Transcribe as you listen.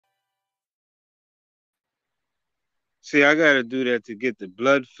See, I gotta do that to get the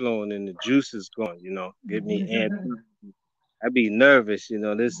blood flowing and the juices going. Get me amped up. I be nervous.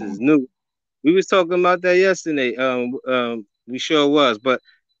 This is new. We was talking about that yesterday. We sure was. But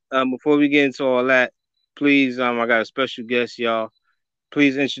before we get into all that, please, I got a special guest, y'all.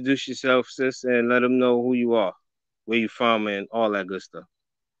 Please introduce yourself, sis, and let them know who you are, where you from, and all that good stuff.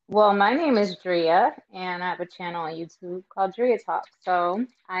 Well, my name is Drea, and I have a channel on YouTube called Drea Talk. So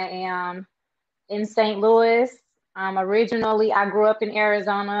I am in St. Louis. I grew up in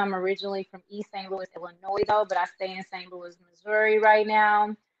Arizona. I'm originally from East St. Louis, Illinois, though, but I stay in St. Louis, Missouri right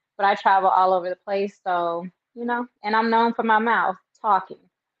now. But I travel all over the place. So, and I'm known for my mouth, talking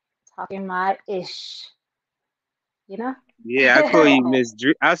my ish, you know? Yeah, I call you Miss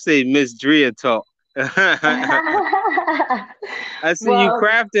Dre. I say Miss Drea talk. I see you Well,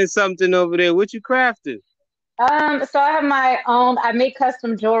 crafting something over there. What you crafting? so I have my own, I make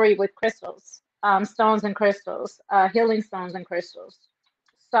custom jewelry with crystals, stones and crystals, healing stones and crystals.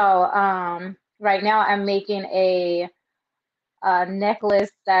 So right now I'm making a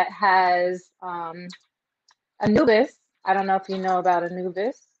necklace that has Anubis. I don't know if you know about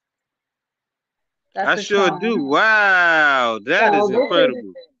Anubis. I That's its sure do. home. Wow, that is So this is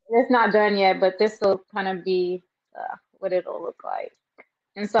incredible. it's not done yet, but this will kind of be what it'll look like.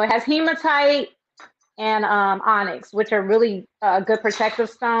 And so it has hematite and onyx, which are really good protective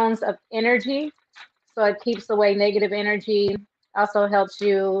stones of energy. So it keeps away negative energy. Also helps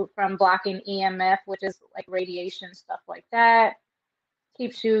you from blocking EMF, which is like radiation, stuff like that.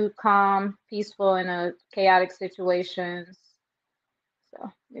 Keeps you calm, peaceful in a chaotic situations.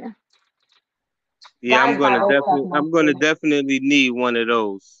 So yeah, Yeah, I'm guys buy gonna this stuff definitely, I'm gonna mostly. definitely need one of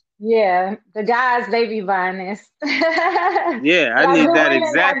those. Yeah, the guys they be buying this, but Yeah, I I need do that women,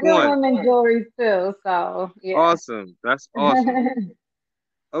 I exact do one. women jewelry too. So yeah, Awesome. That's awesome.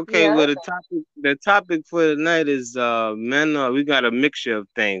 Okay, yeah. well the topic for tonight is men are we got a mixture of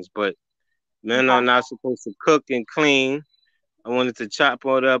things, but men are Okay. not supposed to cook and clean. I wanted to chop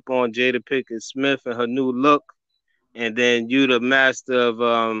it up on Jada Pinkett Smith and her new look, and then you the master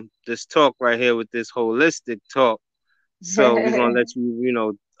of this talk right here with this holistic talk. So we're gonna let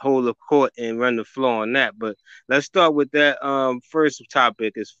you, hold the court and run the floor on that. But let's start with that first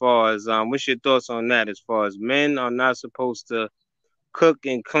topic as far as what's your thoughts on that as far as men are not supposed to cook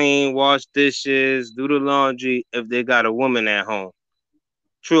and clean, wash dishes, do the laundry if they got a woman at home.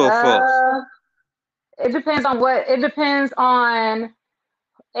 True or false? Uh, it depends on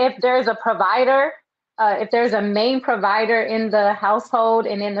if there's a provider, if there's a main provider in the household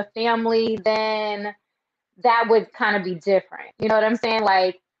and in the family, then that would kind of be different. You know what I'm saying?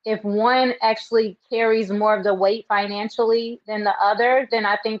 Like if one actually carries more of the weight financially than the other, then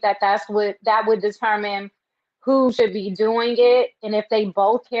I think that would determine who should be doing it. And if they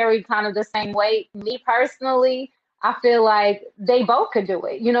both carry kind of the same weight, me personally, I feel like they both could do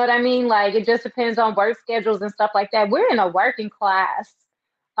it. You know what I mean? Like it just depends on work schedules and stuff like that. We're in a working class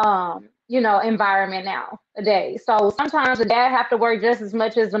environment nowadays. So sometimes the dad have to work just as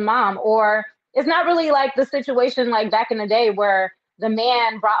much as the mom, or it's not really like the situation like back in the day where the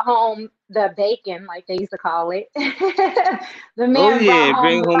man brought home the bacon, like they used to call it. The Oh man brought yeah, home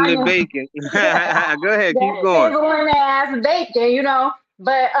bring the home the final, bacon. yeah, Go ahead, keep that going. sizzling ass bacon.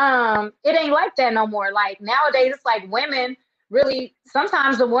 But it ain't like that no more. Like nowadays, it's like women really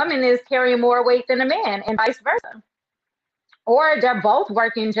sometimes the woman is carrying more weight than the man, and vice versa, or they're both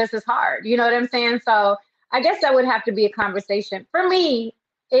working just as hard. You know what I'm saying? So I guess that would have to be a conversation. For me,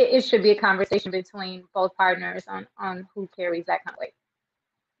 it should be a conversation between both partners on who carries that kind of weight.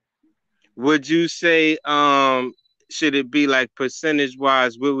 Would you say should it be like percentage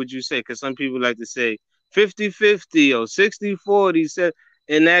wise? What would you say? Because some people like to say 50-50 or 60-40. So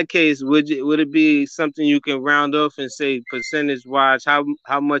in that case, would it be something you can round off and say percentage wise?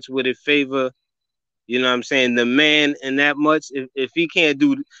 How much would it favor? You know what I'm saying? The man and that much. If he can't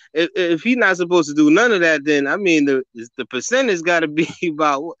do, if he's not supposed to do none of that, then I mean the percentage got to be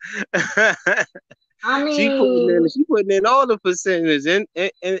about. I She mean, putting in all the percentages, and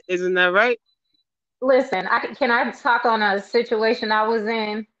isn't that right? listen, can I talk on a situation I was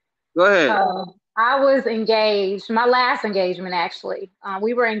in? Go ahead. So I was engaged, my last engagement actually.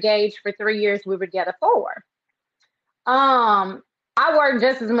 We were engaged for 3 years. We were together 4. Um, I worked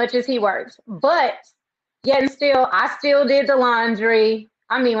just as much as he works, but yet and still, I still did the laundry.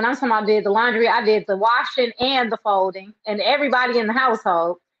 I mean, when I'm talking about did the laundry, I did the washing and the folding, and everybody in the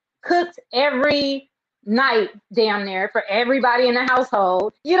household cooked every night down there for everybody in the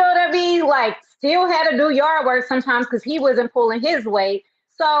household. You know what I mean? Like, still had to do yard work sometimes because he wasn't pulling his weight.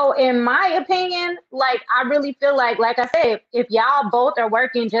 So, in my opinion, like, I really feel like I said, if y'all both are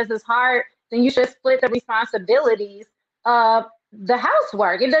working just as hard, then you should split the responsibilities the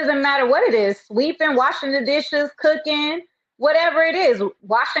housework. It doesn't matter what it is, sweeping, washing the dishes, cooking, whatever it is,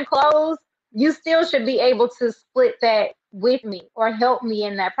 washing clothes. You still should be able to split that with me or help me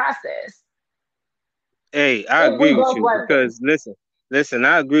in that process Hey, I if we agree with both you working. because listen,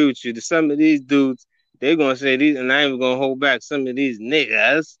 I agree with you. Some of these dudes, they're gonna say these, and I ain't even gonna hold back. Some of these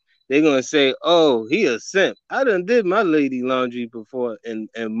niggas, they're gonna say, "Oh, he a simp." I done did my lady laundry before in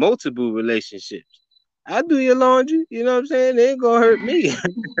multiple relationships. I do your laundry. You know what I'm saying? It ain't gonna hurt me.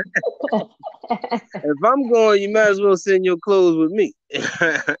 If I'm going, you might as well send your clothes with me.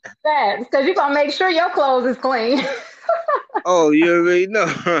 Facts, because you're gonna make sure your clothes is clean. Oh, you already know.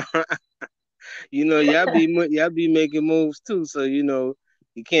 Y'all be making moves too, so you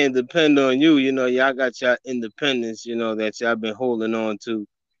can't depend on you. Y'all got y'all independence. That y'all been holding on to.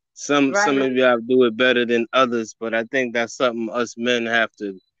 Some Right. of y'all do it better than others, but I think that's something us men have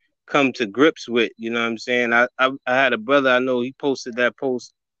to come to grips with. You know what I'm saying? I had a brother I know. He posted that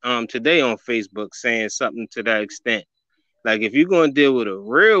post today on Facebook saying something to that extent. Like if you're gonna deal with a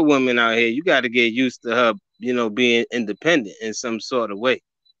real woman out here, you got to get used to her. Being independent in some sort of way.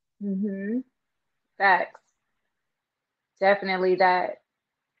 Mhm. Facts. Definitely that.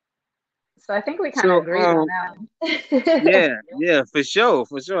 So I think we kind of So agreed on that one. yeah, for sure.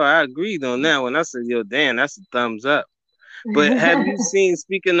 I agreed on that one. I said, yo, damn, that's a thumbs up. But have you seen?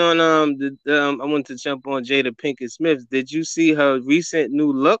 Speaking on I want to jump on Jada Pinkett Smith. Did you see her recent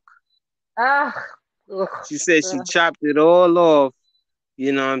new look? Ugh. Ugh. She said she Ugh. chopped it all off.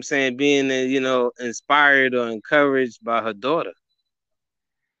 You know what I'm saying? Being inspired or encouraged by her daughter.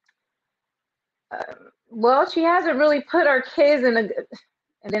 Well, she hasn't really put her kids in a.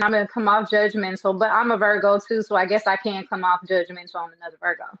 And then I'm gonna come off judgmental, but I'm a Virgo too, so I guess I can't come off judgmental on another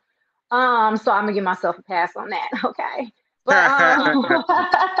Virgo. So I'm gonna give myself a pass on that, okay? But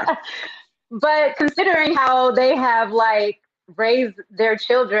but considering how they have like raised their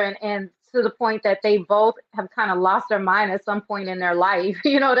children and to the point that they both have kind of lost their mind at some point in their life,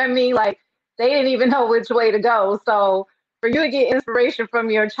 you know what I mean? Like they didn't even know which way to go. So for you to get inspiration from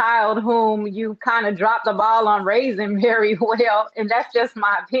your child whom you kind of dropped the ball on raising very well, and that's just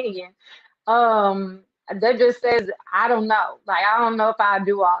my opinion. Um, that just says I don't know. Like I don't know if I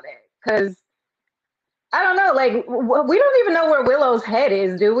do all that because I don't know. Like we don't even know where Willow's head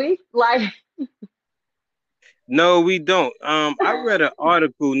is, do we? Like No, we don't. I read an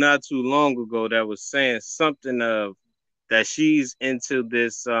article not too long ago that was saying something of that she's into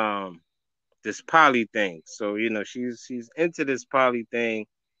this poly thing. So she's into this poly thing.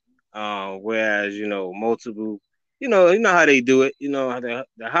 Whereas multiple, you know how they do it. You know how the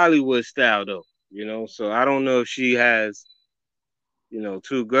Hollywood style though. So I don't know if she has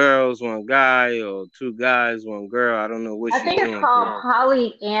two girls, one guy, or two guys, one girl. I don't know what I she's think it's doing. called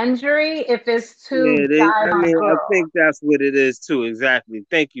polyandry if it's two Yeah, guys I on a mean, I girl. think that's what it is too. Exactly.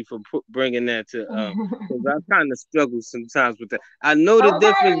 Thank you for bringing that to because I kind of struggle sometimes with that. I know the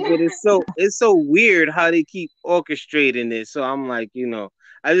difference, Okay. but it's so weird how they keep orchestrating it. So I'm like,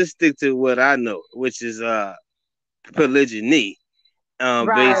 I just stick to what I know, which is polygyny,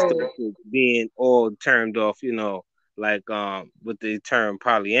 based Right. off of being all termed off, like with the term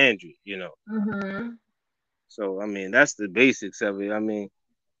polyandry. Hmm. So I mean, that's the basics of it. I mean,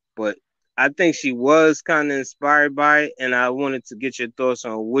 but I think she was kind of inspired by it, and I wanted to get your thoughts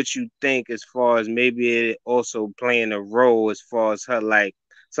on what you think as far as maybe it also playing a role as far as her like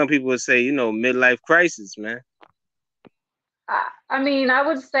some people would say, midlife crisis, man. I mean, I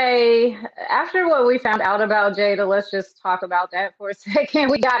would say after what we found out about Jada, let's just talk about that for a second.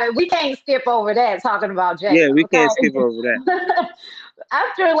 We can't skip over that talking about Yeah, Jada, we can't skip okay? over that.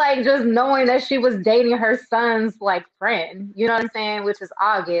 After like just knowing that she was dating her son's like friend, you know what I'm saying, which is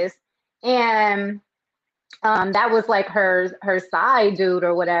August, and that was like her side dude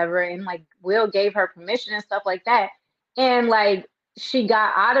or whatever, and like Will gave her permission and stuff like that, and like she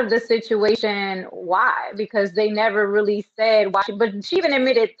got out of the situation. Why? Because they never really said why. But she even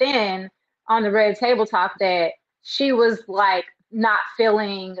admitted then on the Red Table Talk that she was like not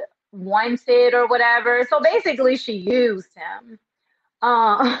feeling wanted or whatever. So basically, she used him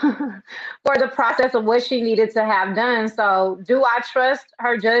for the process of what she needed to have done. So, do I trust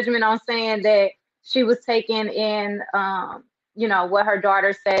her judgment on saying that she was taking in, what her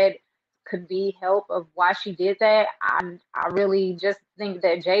daughter said could be help of why she did that? I really just think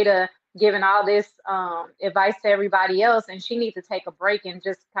that Jada giving all this advice to everybody else, and she needs to take a break and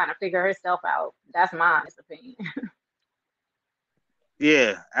just kind of figure herself out. That's my honest opinion.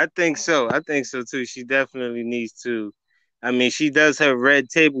 Yeah, I think so. I think so too. She definitely needs to. I mean, she does her red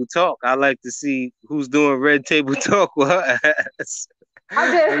table talk. I like to see who's doing red table talk with her ass.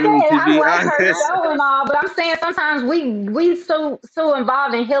 I'm just I mean, saying, to I be like her honest, show and all, but I'm saying sometimes we so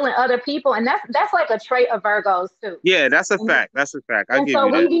involved in healing other people, and that's like a trait of Virgos too. yeah, that's a And, fact. That's a fact. I and give so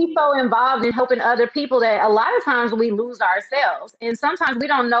you we that. be so involved in helping other people that a lot of times we lose ourselves, and sometimes we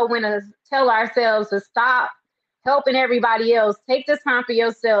don't know when to tell ourselves to stop helping everybody else. Take this time for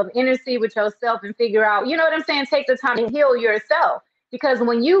yourself, intercede with yourself, and figure out. You know what I'm saying? Take the time to heal yourself, because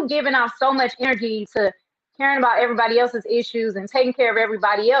when you giving off so much energy to caring about everybody else's issues and taking care of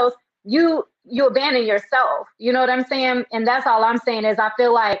everybody else, you abandon yourself. You know what I'm saying? And that's all I'm saying is I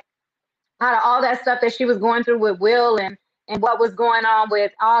feel like out of all that stuff that she was going through with Will and what was going on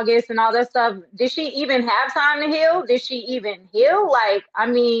with August and all that stuff, did she even have time to heal? Did she even heal? Like,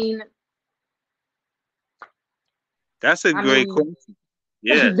 That's a I great mean, question.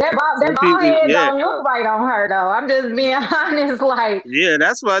 Yeah. that Some bald people, head yeah. don't look right on her though. I'm just being honest. Like, Yeah,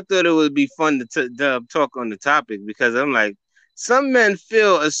 that's why I thought it would be fun to talk on the topic because I'm like, some men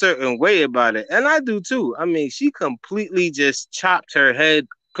feel a certain way about it, and I do too. I mean, she completely just chopped her head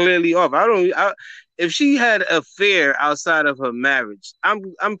clearly off. If she had a affair outside of her marriage,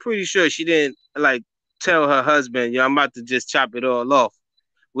 I'm pretty sure she didn't like tell her husband, "Yo, I'm about to just chop it all off."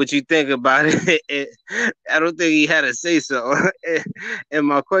 What you think about it? I don't think he had to say so. And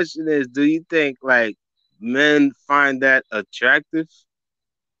my question is, do you think like men find that attractive?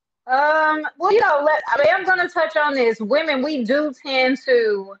 well, I'm gonna touch on this. Women, we do tend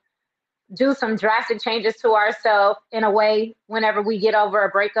to do some drastic changes to ourselves in a way whenever we get over a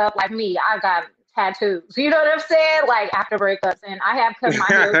breakup. Like me, I got tattoos. You know what I'm saying? Like after breakups, and I have cut my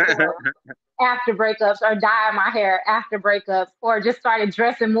hair short after breakups, or dye my hair after breakups, or just started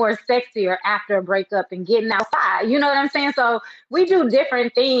dressing more sexier after a breakup and getting outside. You know what I'm saying? So we do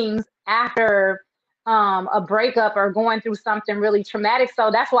different things after a breakup or going through something really traumatic.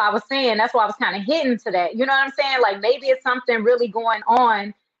 So that's why I was saying, that's why I was kind of hitting to that. You know what I'm saying? Like maybe it's something really going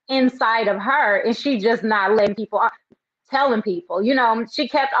on inside of her and she just not letting people telling people. She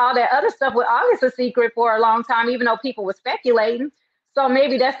kept all that other stuff with August a secret for a long time, even though people were speculating. So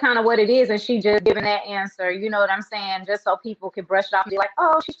maybe that's kind of what it is, and she just giving that answer. You know what I'm saying? Just so people can brush it off and be like,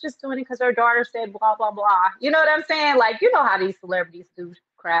 "Oh, she's just doing it because her daughter said blah blah blah." You know what I'm saying? Like, you know how these celebrities do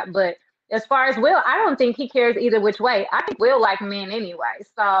crap. But as far as Will, I don't think he cares either which way. I think Will like men anyway.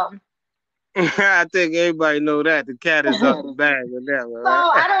 So I think everybody know that the cat is out the bag with that one, So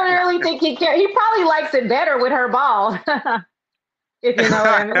I don't really think he cares. He probably likes it better with her bald, if you know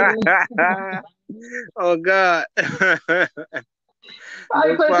what I mean. right? Oh God.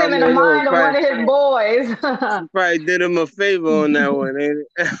 Probably No puts him in problem the at all. mind of one of his boys. She probably did him a favor on that one, ain't it?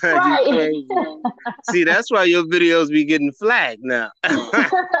 You Right. crazy. See, that's why your videos be getting flagged now.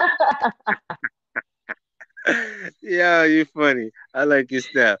 Yeah, you funny. I like your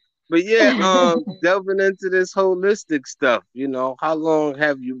style. But yeah, delving into this holistic stuff, how long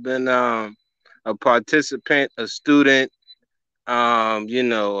have you been a participant, a student,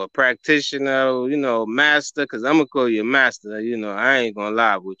 a practitioner, master, because I'm gonna call you a master, I ain't gonna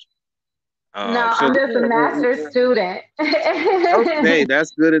lie with you. No, So I'm just a master's student. okay,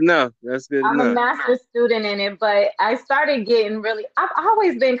 that's good enough. That's good I'm a enough. master's student in it, but I started getting really, I've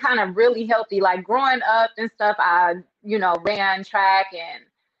always been kind of really healthy. Like growing up and stuff, I ran track and,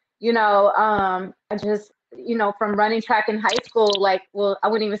 I just, from running track in high school, like, well, I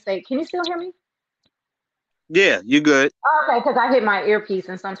wouldn't even say, can you still hear me? Yeah, you good. Okay, because I hit my earpiece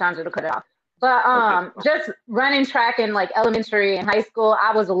and sometimes it'll cut it off. But Okay. just running track in like elementary and high school,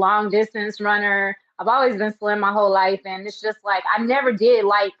 I was a long distance runner. I've always been slim my whole life, and it's just like I never did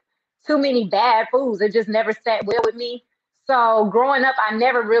like too many bad foods. It just never sat well with me. So growing up, I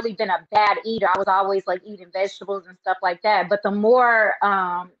never really been a bad eater. I was always like eating vegetables and stuff like that. But the more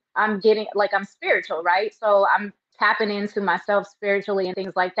I'm getting, like I'm spiritual, right? So I'm tapping into myself spiritually and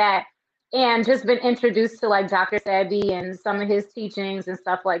things like that, and just been introduced to like Dr. Sebi and some of his teachings and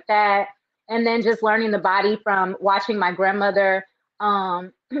stuff like that. And then just learning the body from watching my grandmother,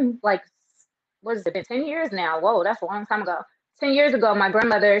 like, what has it been, 10 years now? Whoa, that's a long time ago. 10 years ago, my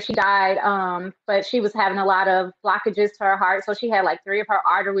grandmother, she died, but she was having a lot of blockages to her heart. So she had like 3 of her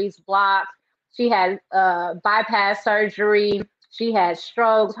arteries blocked. She had bypass surgery. She had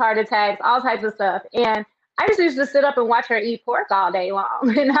strokes, heart attacks, all types of stuff. And I just used to sit up and watch her eat pork all day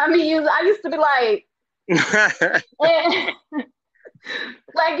long. And I used to be like, eh,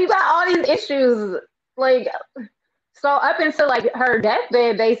 like you got all these issues. Like, so up until like her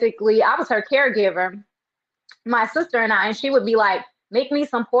deathbed, basically, I was her caregiver, my sister and I, and she would be like, make me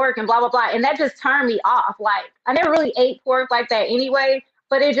some pork and blah, blah, blah. And that just turned me off. Like, I never really ate pork like that anyway,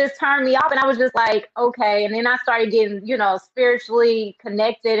 but it just turned me off. And I was just like, okay. And then I started getting, spiritually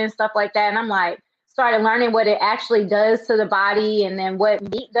connected and stuff like that. And I'm like, started learning what it actually does to the body, and then what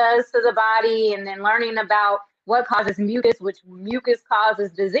meat does to the body, and then learning about what causes mucus, which mucus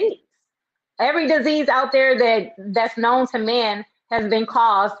causes disease. Every disease out there that's known to man has been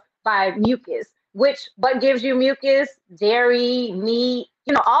caused by mucus. Which what gives you mucus? Dairy, meat,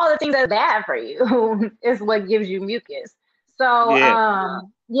 all the things that are bad for you is what gives you mucus. So Yeah,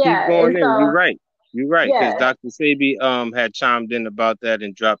 keep yeah, going and in. You're so right. You're right, because yeah, Dr. Sabi had chimed in about that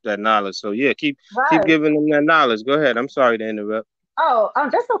and dropped that knowledge. So yeah, keep right. giving them that knowledge. Go ahead. I'm sorry to interrupt. Oh,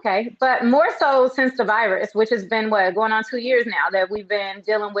 that's okay. But more so since the virus, which has been what, going on 2 years now that we've been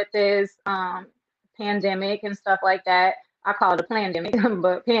dealing with this pandemic and stuff like that. I call it a pandemic,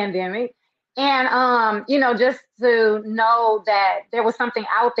 but pandemic. And just to know that there was something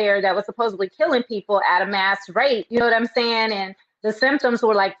out there that was supposedly killing people at a mass rate, you know what I'm saying? And the symptoms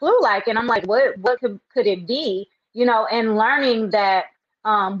were like flu-like, and I'm like, what could it be? And learning that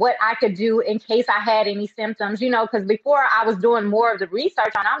what I could do in case I had any symptoms, because before I was doing more of the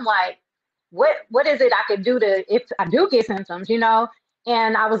research on, I'm like, what is it I could do to if I do get symptoms,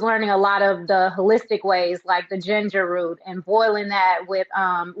 And I was learning a lot of the holistic ways, like the ginger root and boiling that with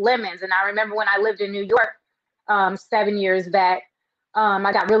lemons. And I remember when I lived in New York 7 years back,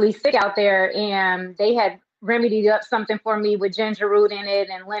 I got really sick out there, and they had remedied up something for me with ginger root in it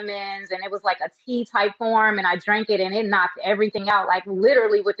and lemons, and it was like a tea type form, and I drank it, and it knocked everything out, like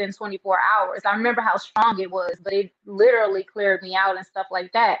literally within 24 hours. I remember how strong it was, but it literally cleared me out and stuff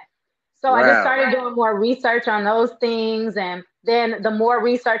like that. So I just Wow. started doing more research on those things, and then the more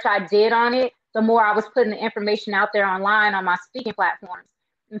research I did on it, the more I was putting the information out there online on my speaking platforms,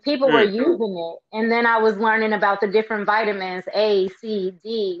 and people were Mm, using it. And then I was learning about the different vitamins: A, C,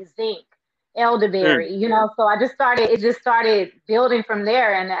 D, zinc, mm. elderberry, so it just started building from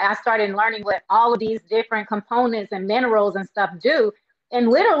there. And I started learning what all of these different components and minerals and stuff do. And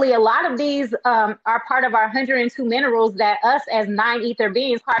literally, a lot of these are part of our 102 minerals that us as nine ether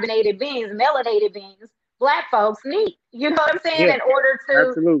beings, carbonated beings, melanated beings, Black folks need. You know what I'm saying? Yeah, In order to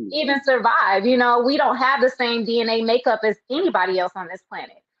absolutely. even survive. We don't have the same DNA makeup as anybody else on this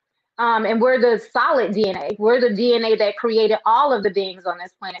planet. And we're the solid DNA. We're the DNA that created all of the beings on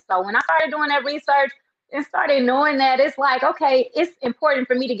this planet. So when I started doing that research and started knowing that, it's like, okay, it's important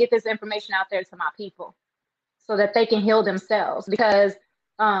for me to get this information out there to my people so that they can heal themselves. Because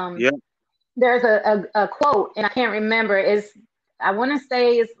um, Yeah. there's a quote, and I can't remember. I want to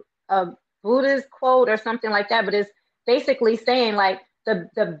say it's a Buddhist quote or something like that, but it's basically saying like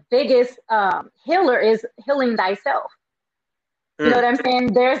the biggest healer is healing thyself. You know Mm, what I'm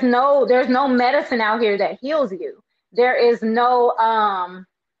saying? There's no medicine out here that heals you. There is no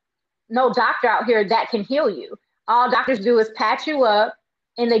doctor out here that can heal you. All doctors do is patch you up,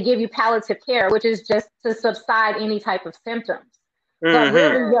 and they give you palliative care, which is just to subside any type of symptoms. But mm-hmm.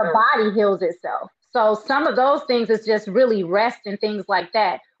 really, your body heals itself. So some of those things is just really rest and things like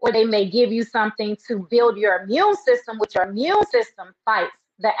that. Or they may give you something to build your immune system, which your immune system fights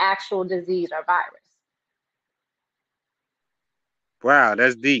the actual disease or virus. Wow,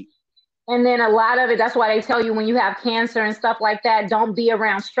 that's deep. And then a lot of it, that's why they tell you when you have cancer and stuff like that, don't be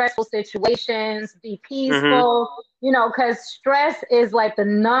around stressful situations, be Mm-hmm. peaceful, because stress is like the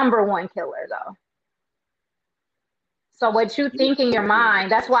number one killer, though. So what you think in your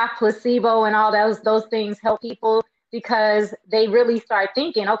mind, that's why placebo and all those things help people, because they really start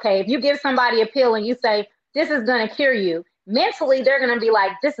thinking, okay, if you give somebody a pill and you say, this is going to cure you, mentally, they're going to be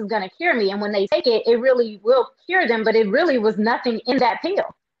like, this is going to cure me. And when they take it, it really will cure them, but it really was nothing in that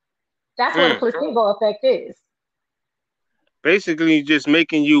pill. That's what a Mm. placebo effect is. Basically, just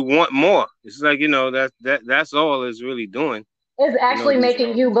making you want more. It's like that's all it's really doing. It's actually Just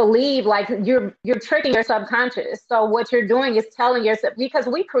making you believe like you're tricking your subconscious. So what you're doing is telling yourself, because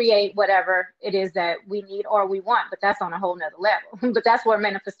we create whatever it is that we need or we want, but that's on a whole nother level. But that's where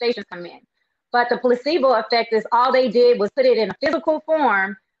manifestations come in. But the placebo effect is all they did was put it in a physical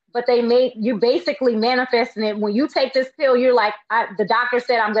form, but they made you basically manifesting it. When you take this pill, you're like, the doctor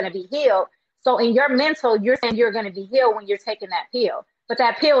said I'm going to be healed. So in your mental, you're saying you're going to be healed when you're taking that pill. But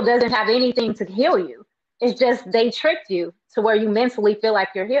that pill doesn't have anything to heal you. It's just they tricked you to where you mentally feel like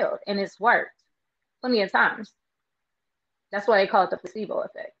you're healed, and it's worked plenty of times. That's why they call it the placebo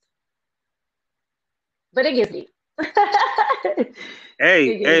effect. But it gets deep. It gets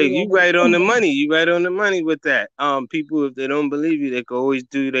hey, real you right on the deep. money. You right on the money with that. People, if they don't believe you, they can always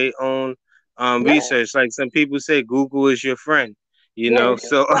do their own Yeah. research. Like some people say, Google is your friend. you Yes. know.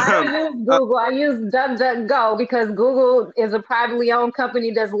 So Well, I don't use uh, Google. I use DuckDuckGo because Google is a privately owned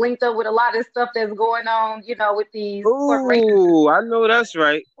company that's linked up with a lot of stuff that's going on, with these corporations. oh, I know that's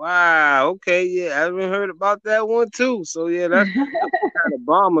right. Wow. Okay. Yeah, I haven't heard about that one too. So yeah, that's kind of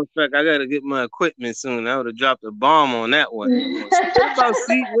bomb effect. I gotta get my equipment soon. I would have dropped a bomb on that one. So what about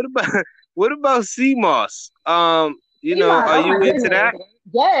C? What about what about CMOS? CMOS, Are oh you my into goodness. that?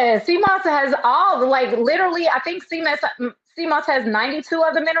 Yes, CMOS has all, like literally, I think CMOS has 92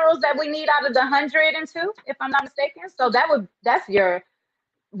 of the minerals that we need out of the 102, if I'm not mistaken. So that's your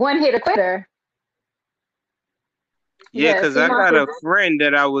one hit quitter. Yeah, Yeah, cause I CMOS got is, a friend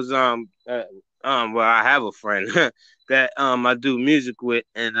that I was well, I have a friend that I do music with,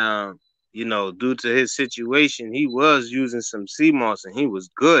 and due to his situation, he was using some CMOS and he was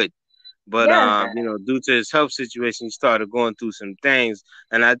good. But yes. due to his health situation, he started going through some things,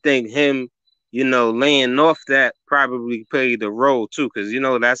 and I think him, laying off that probably played a role too, because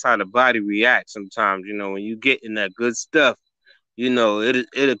that's how the body reacts sometimes. When you get in that good stuff,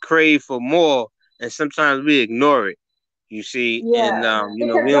 it'll crave for more, and sometimes we ignore it. You see, and Yeah, we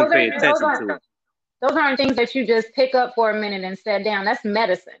because don't those pay are those attention to aren't it. those aren't things that you just pick up for a minute and set down. That's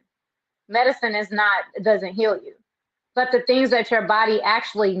medicine. Medicine is not doesn't heal you. But the things that your body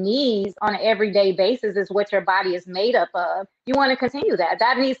actually needs on an everyday basis is what your body is made up of. You want to continue that.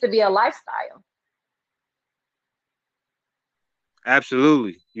 That needs to be a lifestyle.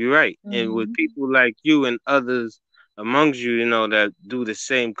 Absolutely, you're right. And with Hmm. people like you and others amongst you, that do the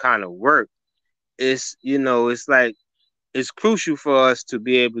same kind of work, it's like it's crucial for us to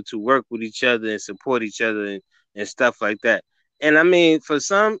be able to work with each other and support each other and stuff like that. And I mean, for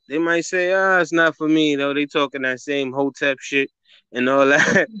some, they might say, it's not for me, they talking that same hotep shit and all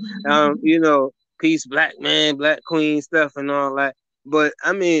that, peace, black man, black queen stuff and all that. But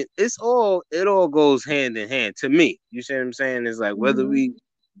I mean, it all goes hand in hand to me. You see what I'm saying? It's like whether Hmm. we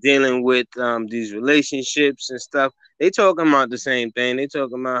dealing with these relationships and stuff, they talking about the same thing. They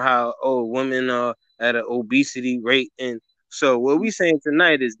talking about how women are at an obesity rate, and so what we saying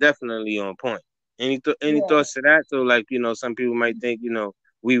tonight is definitely on point. Any Yeah. thoughts to that? So like some people might think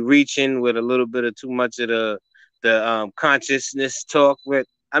we reaching with a little bit of too much of the consciousness talk, but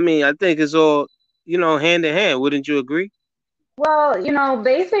I mean I think it's all hand in hand. Wouldn't you agree? Well,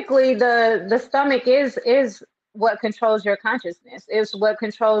 basically the stomach is what controls your consciousness. It's what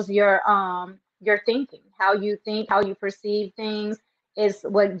controls your thinking. How you think, how you perceive things is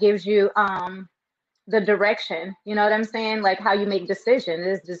what gives you the direction. You know what I'm saying? Like how you make decisions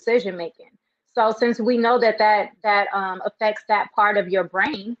is decision making. So since we know that affects that part of your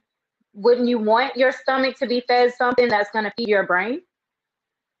brain, wouldn't you want your stomach to be fed something that's going to feed your brain?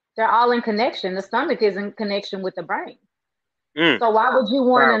 They're all in connection. The stomach is in connection with the brain. Mm, So why would you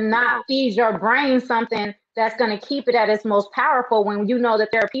want to powerful. not feed your brain something that's going to keep it at its most powerful when you know that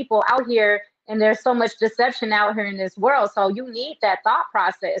there are people out here and there's so much deception out here in this world? So you need that thought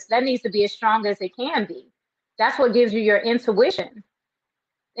process. That needs to be as strong as it can be. That's what gives you your intuition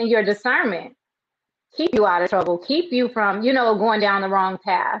and your discernment. Keep you out of trouble. Keep you from, going down the wrong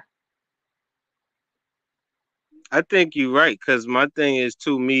path. I think you're right because my thing is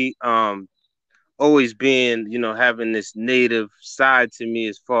to me always being, having this native side to me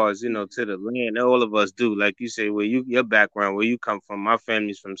as far as, to the land. All of us do. Like you say, your background, where you come from, my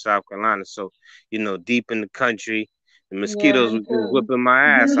family's from South Carolina. So, deep in the country. The Yeah, mosquitoes me was just too. whipping my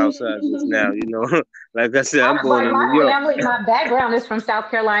ass outside just now, Like I said, I'm born Like in New my York. family, my background is from South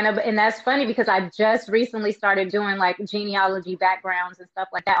Carolina, and that's funny because I just recently started doing like genealogy backgrounds and stuff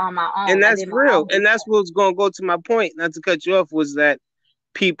like that on my And own. I that's did my real. own And that's research. what's gonna go to my point, not to cut you off, was that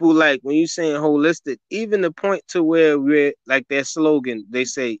people like when you saying holistic, even the point to where we're like their slogan, they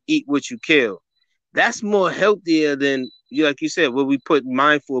say eat what you kill. That's more healthier than like you said, what we put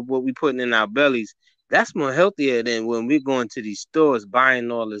mindful of what we putting in our bellies. That's more healthier than when we're going to these stores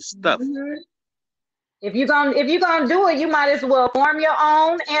buying all this stuff. Mhm. If you're gonna do it, you might as well farm your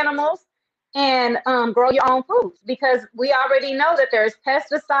own animals and grow your own foods because we already know that there's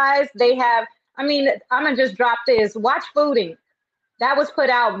pesticides. They have. I mean, I'm gonna just drop this. Watch Fooding. That was put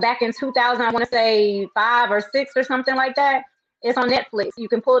out back in 2000. I want to say 5 or 6 or something like that. It's on Netflix. You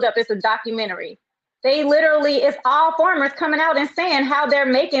can pull it up. It's a documentary. They literally, it's all farmers coming out and saying how they're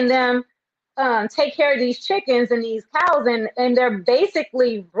making them take care of these chickens and these cows, and they're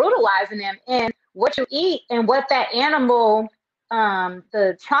basically brutalizing them. And what you eat and what that animal,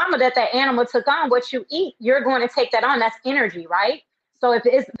 the trauma that that animal took on, what you eat, you're going to take that on. That's energy, right? So if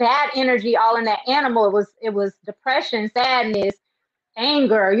it's bad energy all in that animal, it was depression, sadness,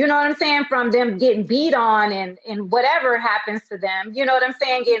 anger, you know what I'm saying, from them getting beat on and whatever happens to them, you know what I'm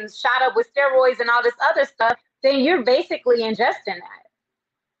saying, getting shot up with steroids and all this other stuff. then you're basically ingesting that.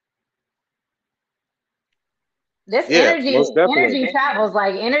 This Yeah, most energy definitely. travels,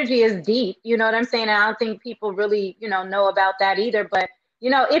 like energy is deep. You know what I'm saying? And I don't think people really, know about that either. But,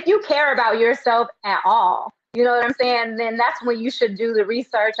 if you care about yourself at all, you know what I'm saying? Then that's when you should do the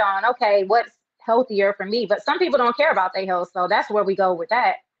research on, okay, what's healthier for me. But some people don't care about their health. So that's where we go with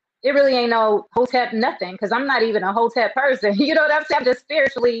that. It really ain't no hotep nothing, because I'm not even a hotep person. You know what I'm saying? I'm just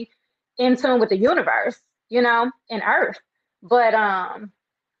spiritually in tune with the universe, and earth. But I'm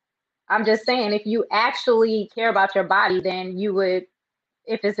just saying, if you actually care about your body, then you would,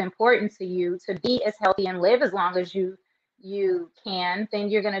 if it's important to you to be as healthy and live as long as you can, then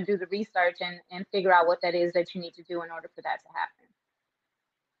you're going to do the research and figure out what that is that you need to do in order for that to happen.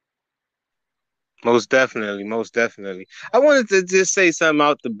 Most definitely, most definitely. I wanted to just say something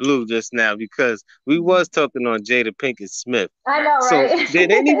out the blue just now because we was talking on Jada Pinkett Smith. I know, So right?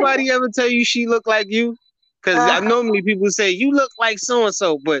 did anybody ever tell you she looked like you? Because I normally people say you look like so and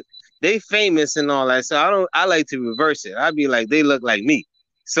so, but they famous and all that. So I like to reverse it. I'd be like, they look like me.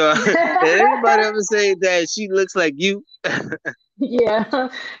 So did anybody ever say that she looks like you? Yeah,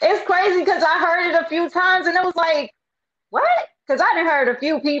 it's crazy because I heard it a few times and it was like, what? Because I done heard a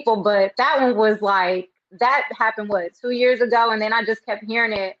few people, but that one was like, that happened, what, 2 years ago? And then I just kept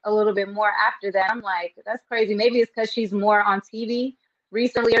hearing it a little bit more after that. I'm like, that's crazy. Maybe it's because she's more on TV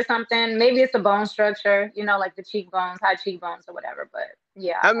recently or something. Maybe it's the bone structure, like the cheekbones, high cheekbones or whatever. But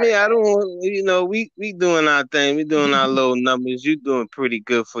yeah, I I've heard mean, I don't want, we doing our thing. We doing our that. little numbers. You doing pretty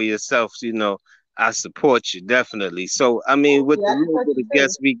good for yourself. I support you definitely. So, I mean, with the Yeah, I little support bit you of too.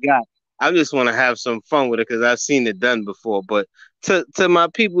 guests we got, I just want to have some fun with it because I've seen it done before. But to my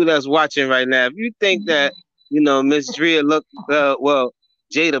people that's watching right now, if you think that, Miss Drea Jada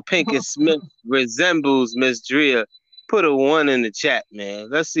Pinkett Smith resembles Miss Drea, put a 1 in the chat, man. Oh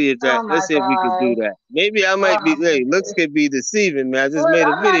Let's my see if we can do God. that. Maybe I Oh might be, my hey, looks goodness. could be deceiving, man. I just Look, made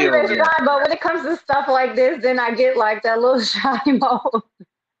a I'm not video even on that. shy, but when it comes to stuff like this, then I get like that little shy mode.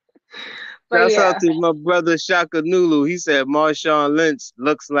 But Shouts out yeah. to my brother Shaka Nulu. He said Marshawn Lynch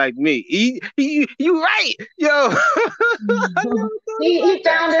looks like me. You right, yo. I never He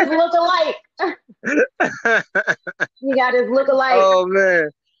found his look-alike. thought about that. He got his look-alike. Oh man,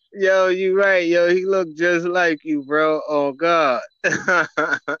 yo, you right, yo. He looked just like you, bro. Oh God. I'm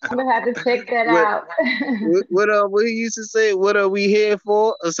gonna have to check that what out. what he used to say? What are we here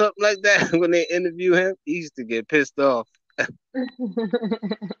for, or something like that? When they interview him, he used to get pissed off.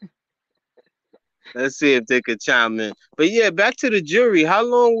 Let's see if they could chime in. But yeah, back to the jury. How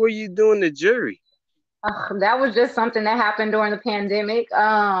long were you doing the jury? That was just something that happened during the pandemic.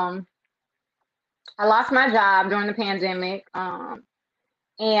 I lost my job during the pandemic.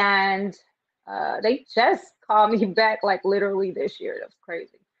 And they just called me back like literally this year. That's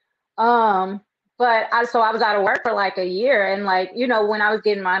crazy. Um, but I was out of work for like a year, and like when I was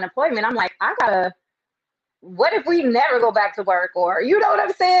getting my unemployment, I'm like, I gotta. What if we never go back to work, or you know what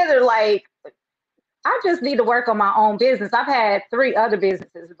I'm saying? Or like, I just need to work on my own business. I've had 3 other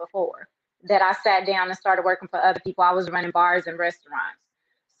businesses before that I sat down and started working for other people. I was running bars and restaurants,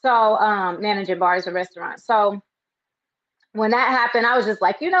 so managing bars and restaurants. So when that happened, I was just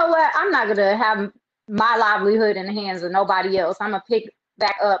like, you know what? I'm not gonna have my livelihood in the hands of nobody else. I'm gonna pick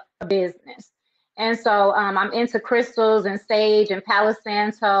back up a business. And so I'm into crystals and sage and Palo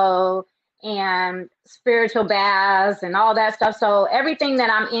Santo and spiritual baths and all that stuff. So everything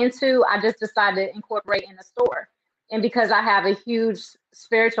that I'm into, I just decided to incorporate in the store. And because I have a huge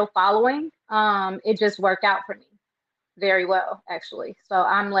spiritual following, it just worked out for me very well, actually. So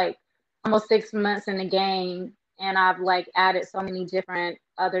I'm like almost 6 months in the game, and I've like added so many different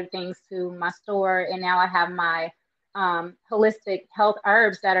other things to my store. And now I have my holistic health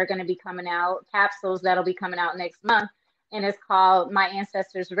herbs that are going to be coming out, capsules that'll be coming out next month. And it's called My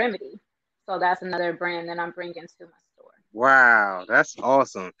Ancestors Remedy. So that's another brand that I'm bringing to my store. Wow, that's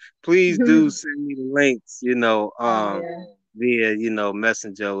awesome. Please do send me the links, Oh, yeah. via,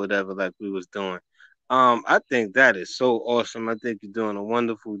 messenger or whatever, like we was doing. I think that is so awesome. I think you're doing a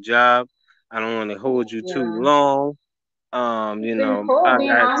wonderful job. I don't want to hold you too Yeah. long. It's been cool I being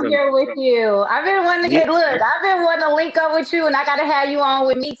got on some. here with you. I've been wanting to Yeah. get, look, I've been wanting to link up with you, and I got to have you on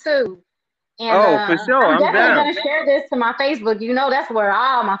with me too. And Oh, for sure. I'm I'm definitely down. going to share this to my Facebook. That's where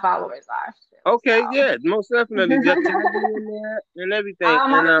all my followers are. Okay, So, yeah, most definitely. Just tag me in there and everything. all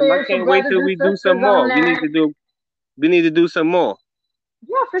my And I spiritual can't wait brothers till and we do some sisters on more. there. We need to do some more.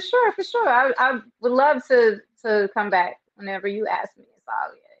 Yeah, for sure, for sure. I would love to come back whenever you ask me. It's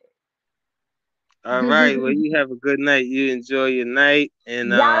all good. All right. Well, you have a good night. You enjoy your night, and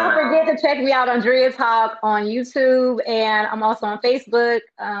Y'all don't forget to check me out on Drea Talk on YouTube, and I'm also on Facebook,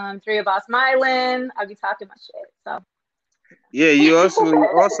 Drea Boss Mylan. I'll be talking my shit. So yeah, you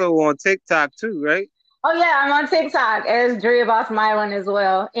also on TikTok too, right? oh yeah, I'm on TikTok as Drea Boss Mylan as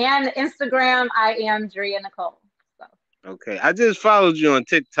well, and Instagram. I am Drea Nicole. So Okay, I just followed you on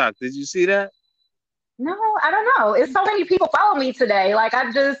TikTok. Did you see that? no, I don't know. It's so many people follow me today. Like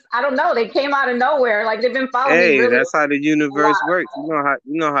I don't know. They came out of nowhere. Like they've been following me Hey, really that's how the a lot. universe works.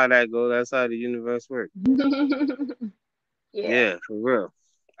 You know how that goes. That's how the universe works. Yeah. Yeah, for real.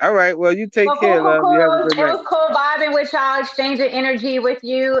 All right. Well, you take Well, cool, care, cool, love. You have a cool. good It night. was cool vibing with y'all, exchanging energy with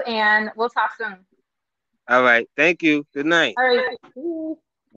you, and we'll talk soon. All right. Thank you. Good night. All right.